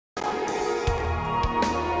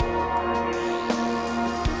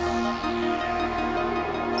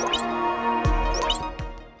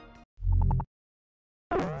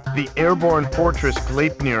the airborne fortress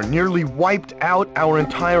Gleipnir nearly wiped out our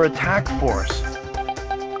entire attack force.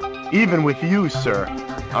 Even with you, sir,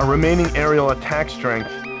 our remaining aerial attack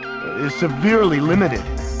strength is severely limited.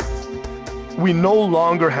 We no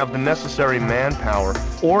longer have the necessary manpower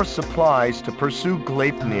or supplies to pursue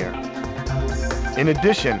Gleipnir. In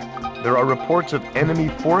addition, there are reports of enemy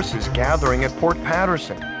forces gathering at Port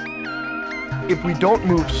Patterson. If we don't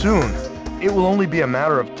move soon, it will only be a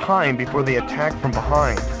matter of time before they attack from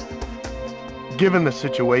behind. Given the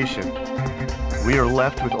situation, we are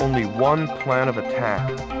left with only one plan of attack.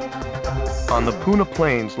 On the Puna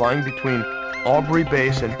Plains lying between Aubrey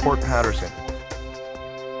Base and Port Patterson,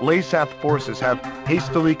 Laysath forces have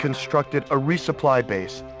hastily constructed a resupply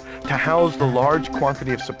base to house the large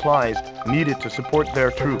quantity of supplies needed to support their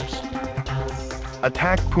troops.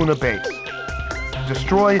 Attack Puna Base.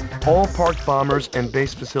 Destroy all parked bombers and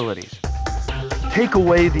base facilities. Take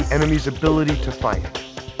away the enemy's ability to fight.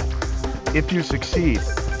 If you succeed,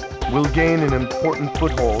 we'll gain an important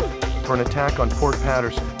foothold for an attack on Port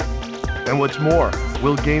Patterson. And what's more,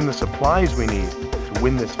 we'll gain the supplies we need to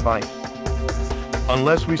win this fight.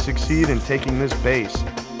 Unless we succeed in taking this base,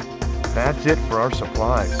 that's it for our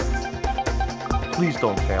supplies. Please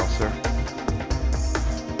don't fail, sir.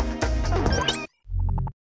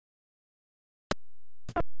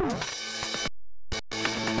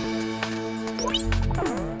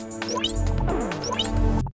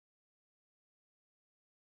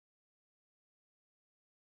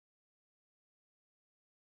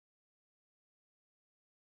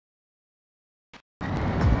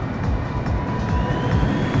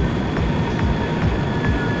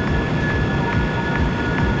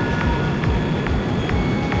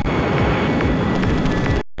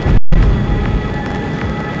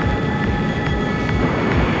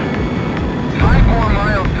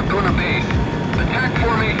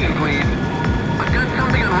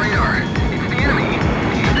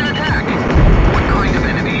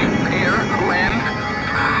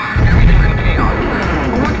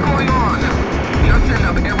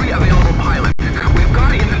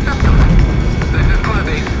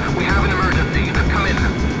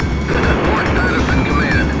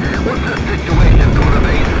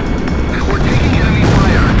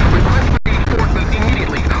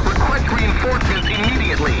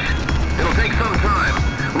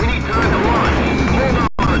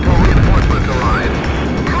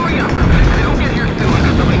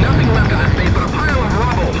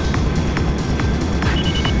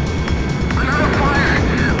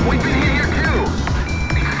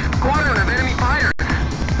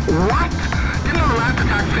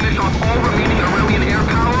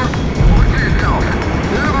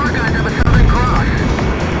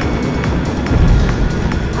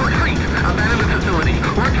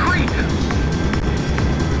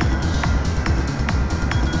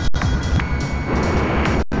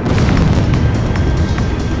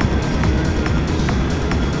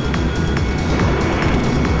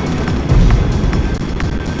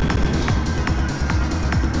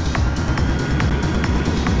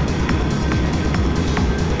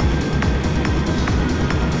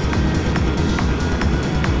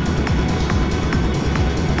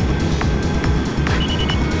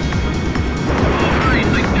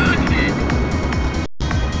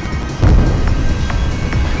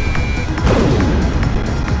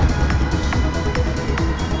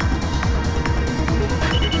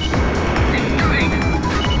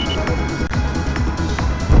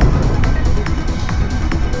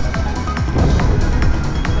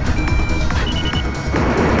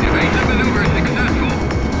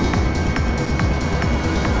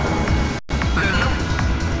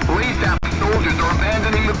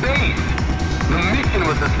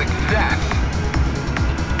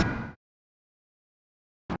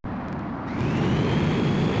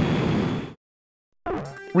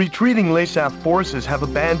 Retreating Laysath forces have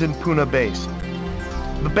abandoned Puna Base.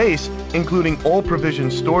 The base, including all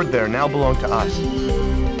provisions stored there, now belong to us.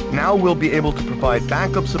 Now we'll be able to provide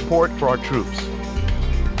backup support for our troops.